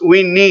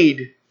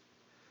need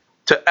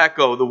to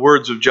echo the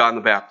words of John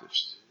the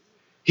Baptist.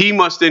 He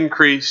must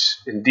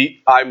increase and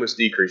I must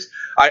decrease.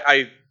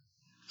 I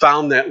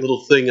found that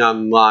little thing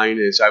online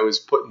as I was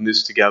putting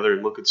this together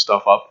and looking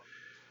stuff up.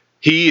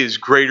 He is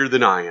greater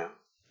than I am.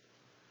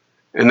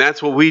 And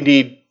that's what we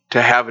need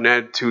to have an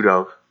attitude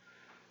of.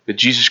 That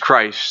Jesus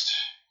Christ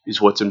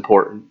is what's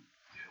important.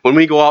 When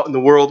we go out in the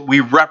world, we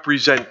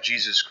represent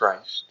Jesus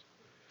Christ.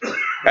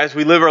 As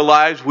we live our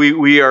lives,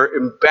 we are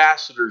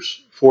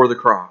ambassadors for the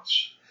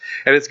cross.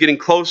 And it's getting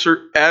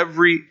closer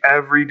every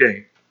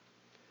day.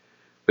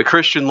 The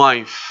Christian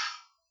life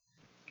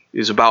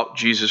is about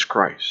Jesus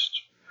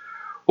Christ.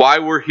 Why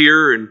we're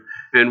here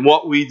and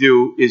what we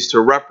do is to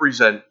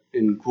represent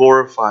and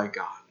glorify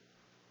God.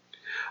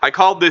 I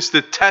called this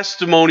the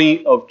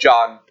testimony of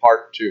John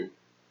part 2.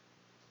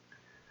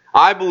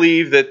 I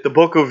believe that the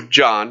book of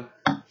John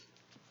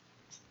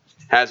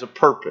has a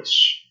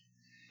purpose.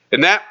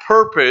 And that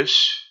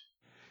purpose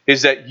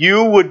is that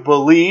you would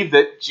believe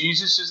that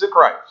Jesus is the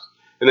Christ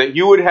and that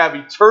you would have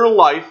eternal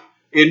life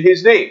in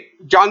His name.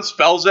 John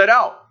spells that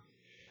out.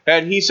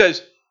 And he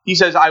says,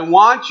 I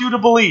want you to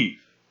believe.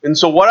 And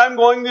so what I'm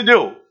going to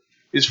do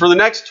is for the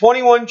next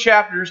 21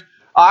 chapters,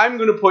 I'm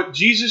going to put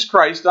Jesus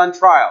Christ on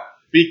trial.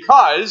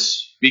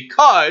 Because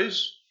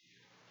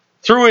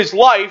through His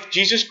life,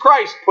 Jesus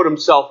Christ put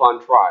Himself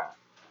on trial.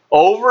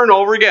 Over and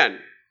over again.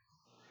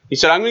 He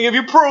said, I'm going to give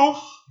you proof.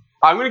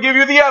 I'm going to give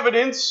you the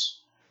evidence.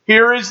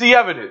 Here is the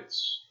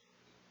evidence.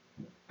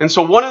 And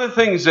so one of the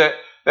things that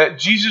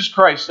Jesus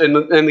Christ and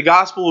the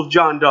Gospel of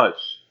John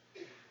does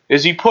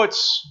is he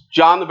puts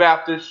John the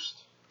Baptist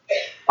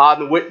on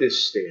the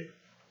witness stand.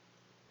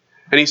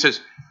 And he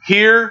says,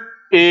 here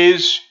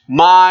is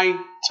my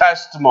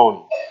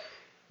testimony.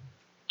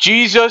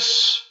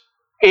 Jesus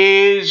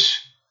is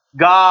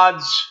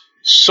God's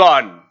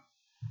Son.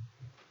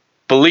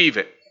 Believe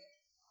it.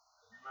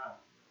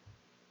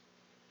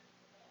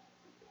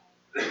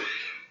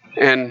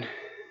 And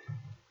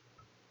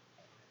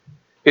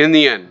in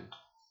the end,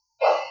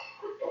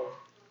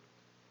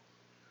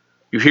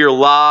 you hear a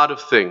lot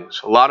of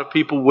things, a lot of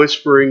people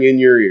whispering in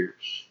your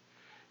ears.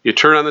 You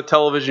turn on the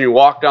television, you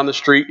walk down the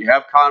street, you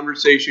have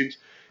conversations,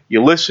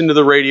 you listen to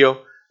the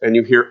radio, and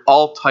you hear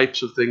all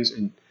types of things.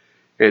 And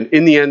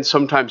in the end,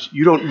 sometimes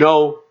you don't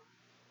know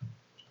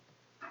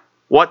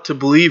what to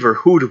believe or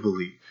who to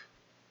believe.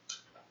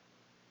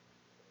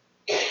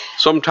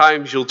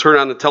 Sometimes you'll turn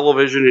on the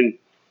television and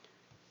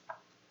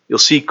you'll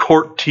see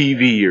court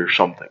TV or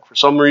something. For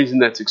some reason,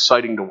 that's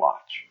exciting to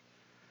watch.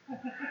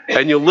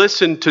 And you'll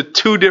listen to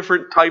two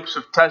different types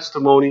of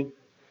testimony.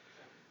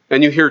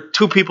 And you hear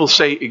two people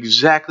say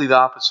exactly the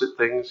opposite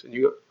things. And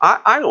you go,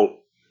 I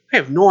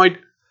have no idea.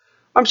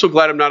 I'm so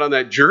glad I'm not on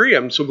that jury.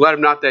 I'm so glad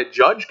I'm not that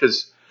judge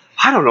because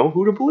I don't know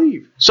who to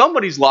believe.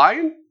 Somebody's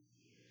lying.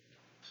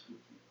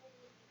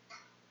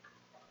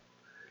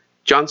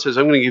 John says,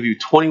 I'm going to give you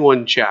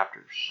 21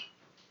 chapters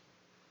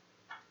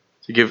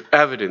to give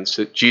evidence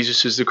that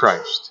Jesus is the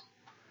Christ.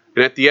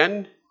 And at the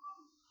end,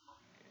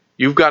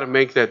 you've got to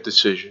make that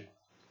decision.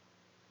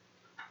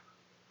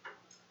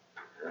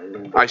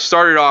 I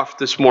started off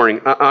this morning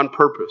on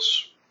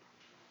purpose,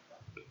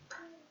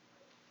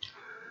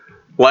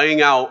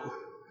 laying out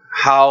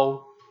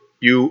how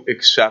you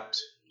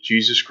accept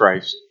Jesus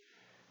Christ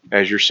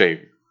as your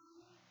Savior.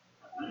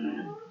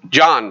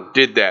 John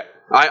did that.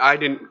 I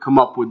didn't come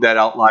up with that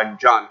outline.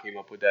 John came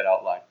up with that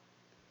outline.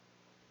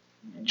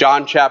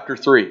 John chapter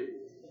 3,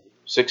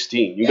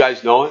 16. You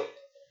guys know it?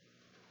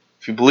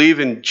 If you believe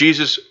in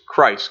Jesus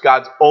Christ,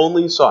 God's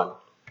only Son,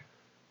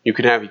 you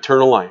can have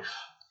eternal life.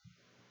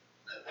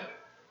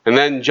 And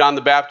then John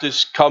the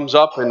Baptist comes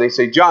up and they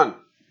say, John,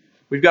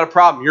 we've got a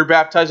problem. You're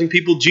baptizing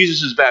people.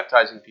 Jesus is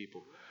baptizing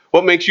people.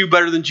 What makes you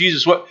better than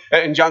Jesus?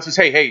 And John says,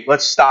 hey,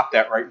 let's stop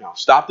that right now.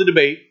 Stop the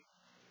debate.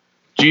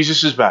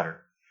 Jesus is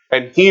better.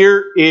 And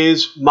here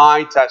is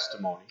my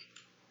testimony.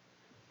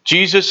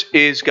 Jesus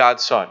is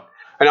God's Son.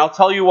 And I'll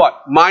tell you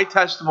what, my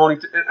testimony,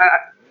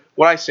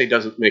 what I say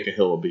doesn't make a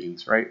hill of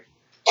beans, right?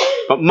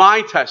 But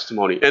my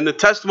testimony, and the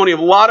testimony of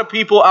a lot of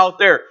people out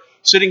there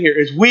sitting here,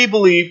 is we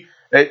believe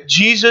that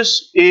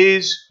Jesus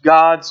is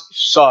God's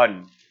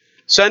Son,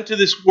 sent to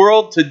this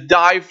world to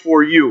die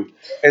for you.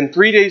 And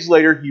 3 days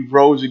later, he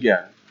rose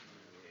again.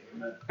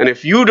 And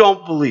if you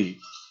don't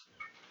believe,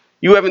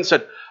 you haven't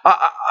said,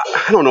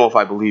 I don't know if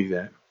I believe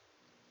that.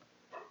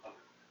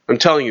 I'm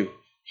telling you,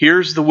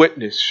 here's the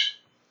witness.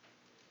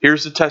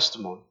 Here's the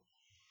testimony.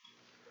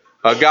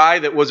 A guy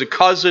that was a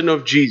cousin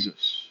of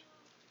Jesus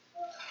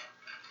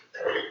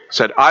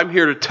said, I'm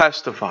here to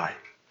testify.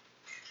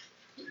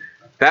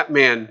 That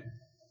man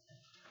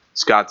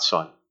is God's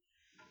Son.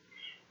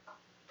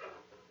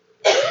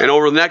 And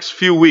over the next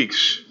few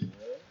weeks,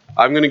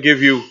 I'm going to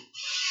give you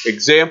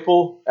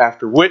example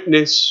after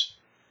witness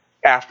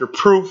after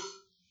proof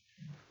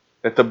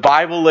that the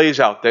Bible lays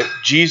out that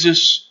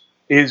Jesus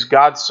is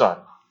God's Son.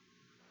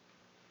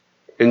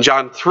 And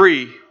John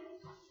 3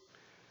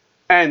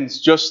 ends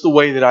just the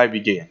way that I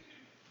began.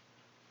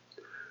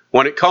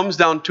 When it comes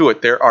down to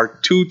it, there are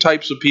two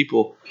types of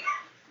people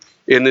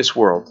in this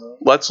world.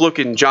 Let's look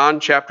in John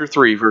chapter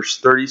 3, verse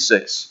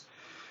 36,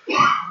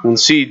 and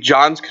see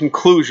John's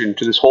conclusion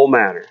to this whole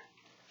matter.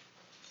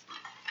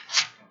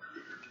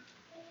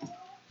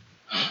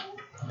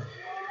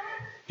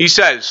 He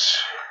says,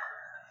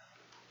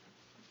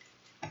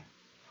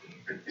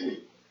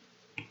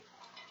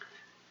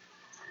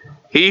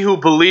 he who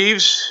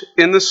believes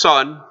in the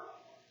Son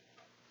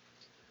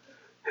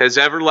has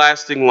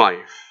everlasting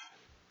life,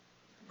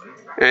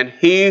 and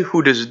he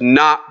who does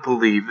not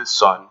believe the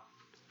Son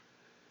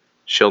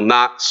shall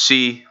not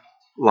see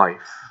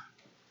life,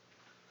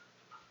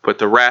 but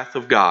the wrath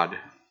of God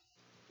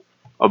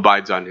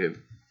abides on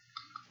him.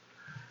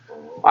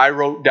 I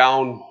wrote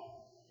down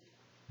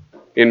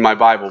in my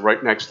Bible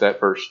right next to that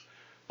verse,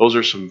 those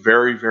are some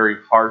very, very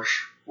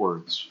harsh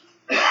words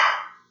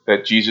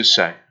that Jesus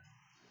said.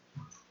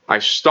 I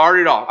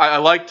started off, I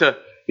like to,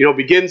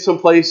 begin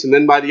someplace, and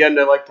then by the end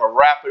I like to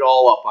wrap it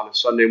all up on a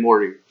Sunday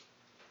morning.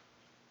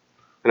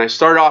 And I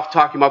started off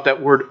talking about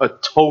that word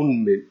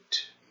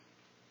atonement.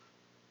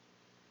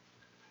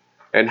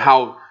 And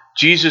how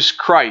Jesus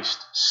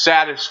Christ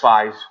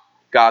satisfies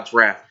God's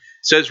wrath.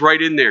 It says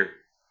right in there,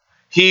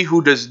 he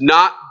who does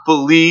not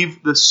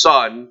believe the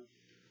Son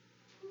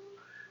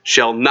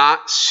shall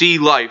not see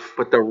life,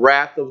 but the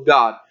wrath of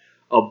God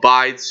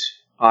abides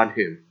on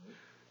him.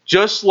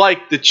 Just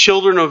like the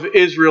children of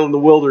Israel in the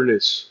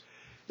wilderness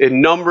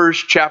in Numbers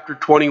chapter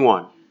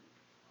 21.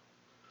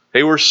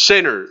 They were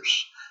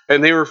sinners,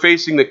 and they were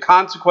facing the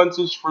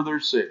consequences for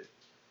their sin.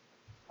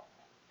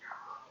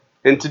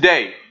 And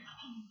today,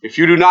 if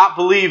you do not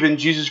believe in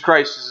Jesus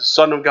Christ as the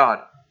Son of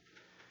God,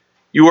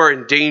 you are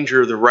in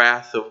danger of the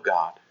wrath of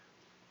God.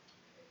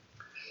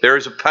 There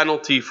is a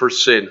penalty for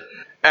sin,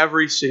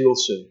 every single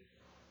sin.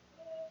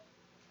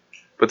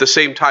 But at the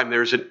same time,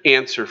 there is an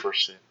answer for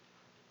sin.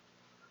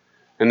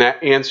 And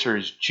that answer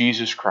is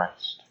Jesus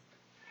Christ.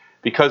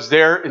 Because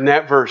there in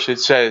that verse it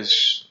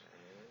says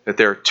that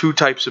there are two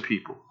types of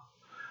people.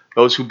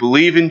 Those who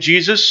believe in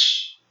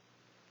Jesus,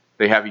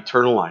 they have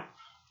eternal life.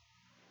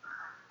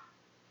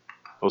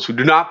 Those who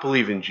do not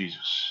believe in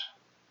Jesus,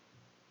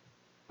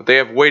 what they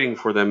have waiting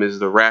for them is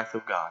the wrath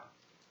of God.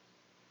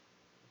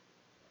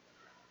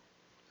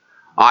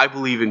 I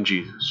believe in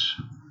Jesus.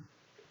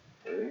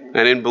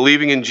 And in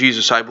believing in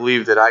Jesus, I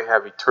believe that I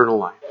have eternal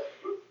life.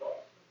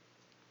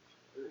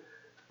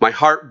 My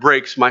heart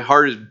breaks, my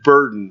heart is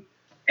burdened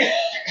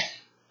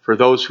for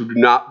those who do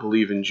not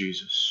believe in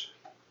Jesus.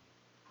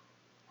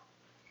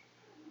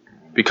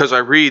 Because I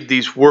read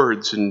these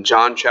words in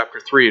John chapter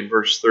 3 and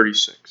verse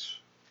 36.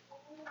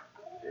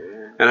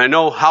 And I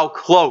know how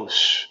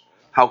close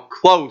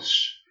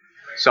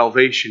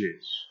salvation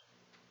is.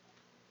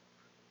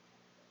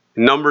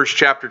 In Numbers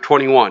chapter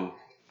 21,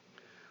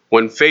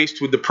 when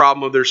faced with the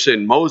problem of their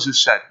sin,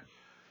 Moses said,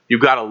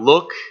 you've got to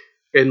look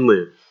and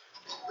live.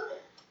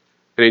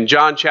 And in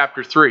John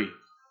chapter 3,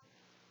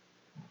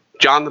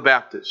 John the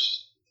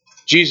Baptist,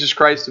 Jesus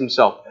Christ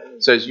himself,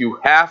 says you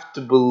have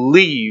to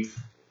believe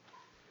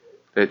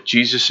that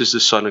Jesus is the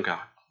Son of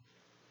God.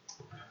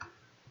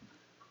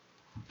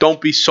 Don't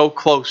be so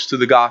close to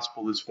the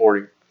gospel this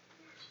morning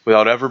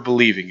without ever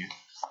believing it.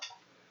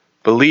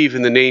 Believe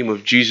in the name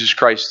of Jesus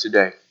Christ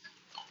today.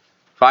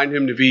 Find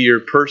him to be your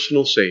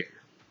personal Savior.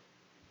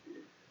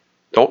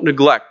 Don't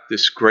neglect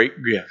this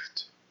great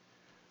gift.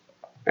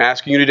 I'm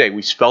asking you today,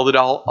 we spelled it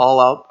all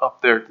out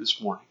up there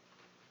this morning.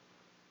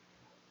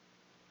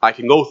 I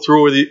can go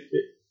through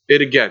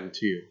it again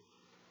to you.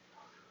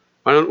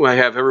 Why don't I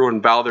have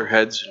everyone bow their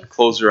heads and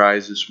close their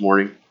eyes this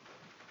morning?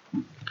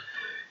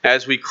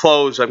 As we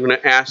close, I'm going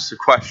to ask the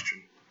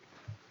question.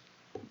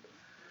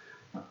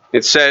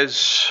 It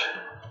says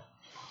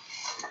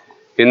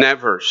in that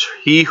verse,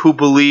 he who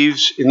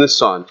believes in the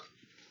Son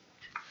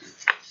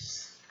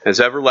has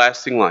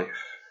everlasting life.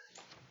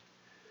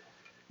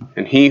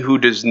 And he who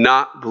does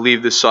not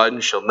believe the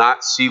Son shall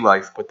not see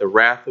life, but the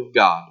wrath of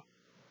God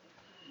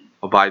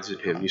abides in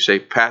him. You say,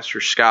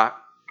 Pastor Scott,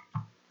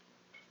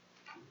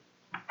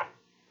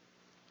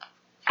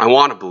 I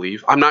want to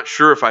believe. I'm not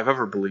sure if I've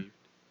ever believed.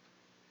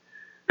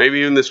 Maybe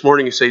even this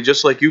morning you say,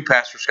 just like you,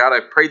 Pastor Scott, I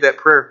prayed that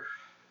prayer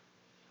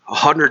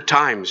 100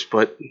 times,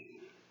 but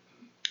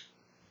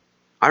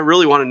I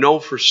really want to know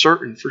for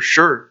certain, for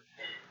sure,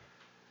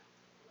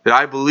 that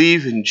I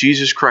believe in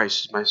Jesus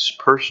Christ as my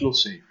personal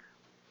Savior.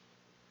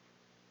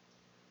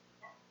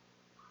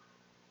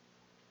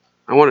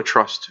 I want to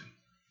trust him.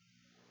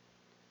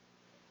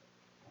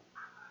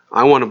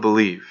 I want to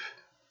believe.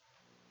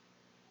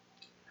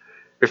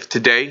 If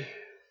today,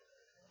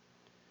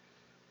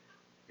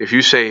 if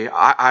you say,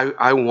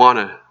 I want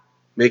to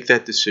make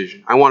that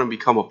decision, I want to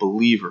become a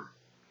believer,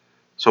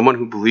 someone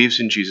who believes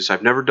in Jesus.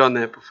 I've never done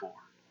that before.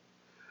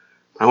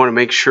 I want to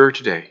make sure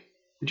today,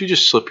 would you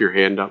just slip your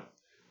hand up?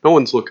 No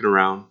one's looking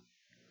around.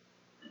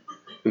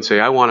 And say,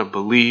 I want to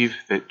believe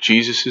that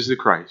Jesus is the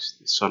Christ,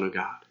 the Son of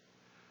God.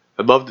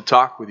 I'd love to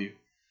talk with you.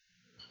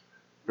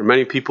 There are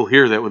many people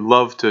here that would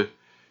love to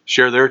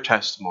share their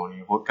testimony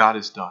of what God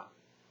has done.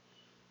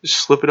 Just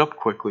slip it up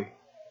quickly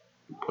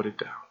and put it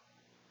down.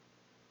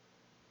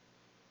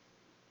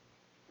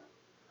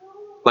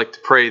 I'd like to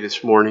pray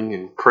this morning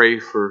and pray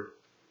for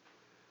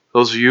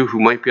those of you who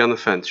might be on the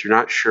fence. You're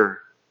not sure.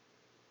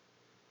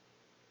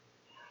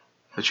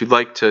 That you'd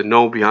like to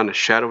know beyond a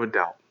shadow of a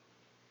doubt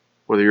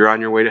whether you're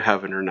on your way to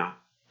heaven or not.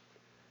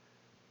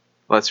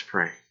 Let's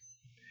pray.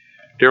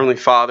 Dear Heavenly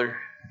Father,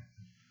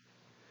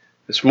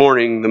 this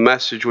morning the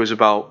message was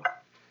about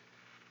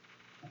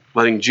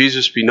letting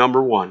Jesus be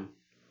number one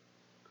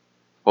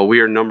while we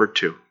are number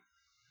two.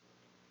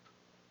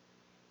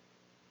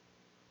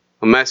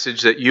 A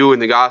message that you in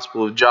the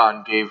Gospel of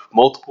John gave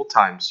multiple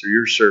times through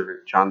your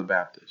servant, John the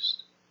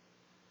Baptist.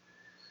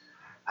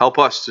 Help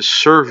us to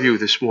serve you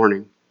this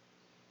morning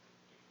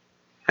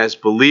as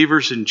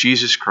believers in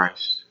Jesus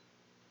Christ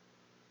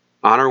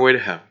on our way to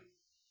heaven.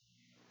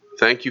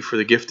 Thank you for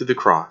the gift of the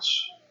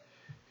cross.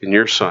 In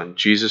your Son,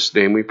 Jesus'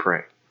 name we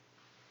pray.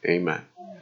 Amen.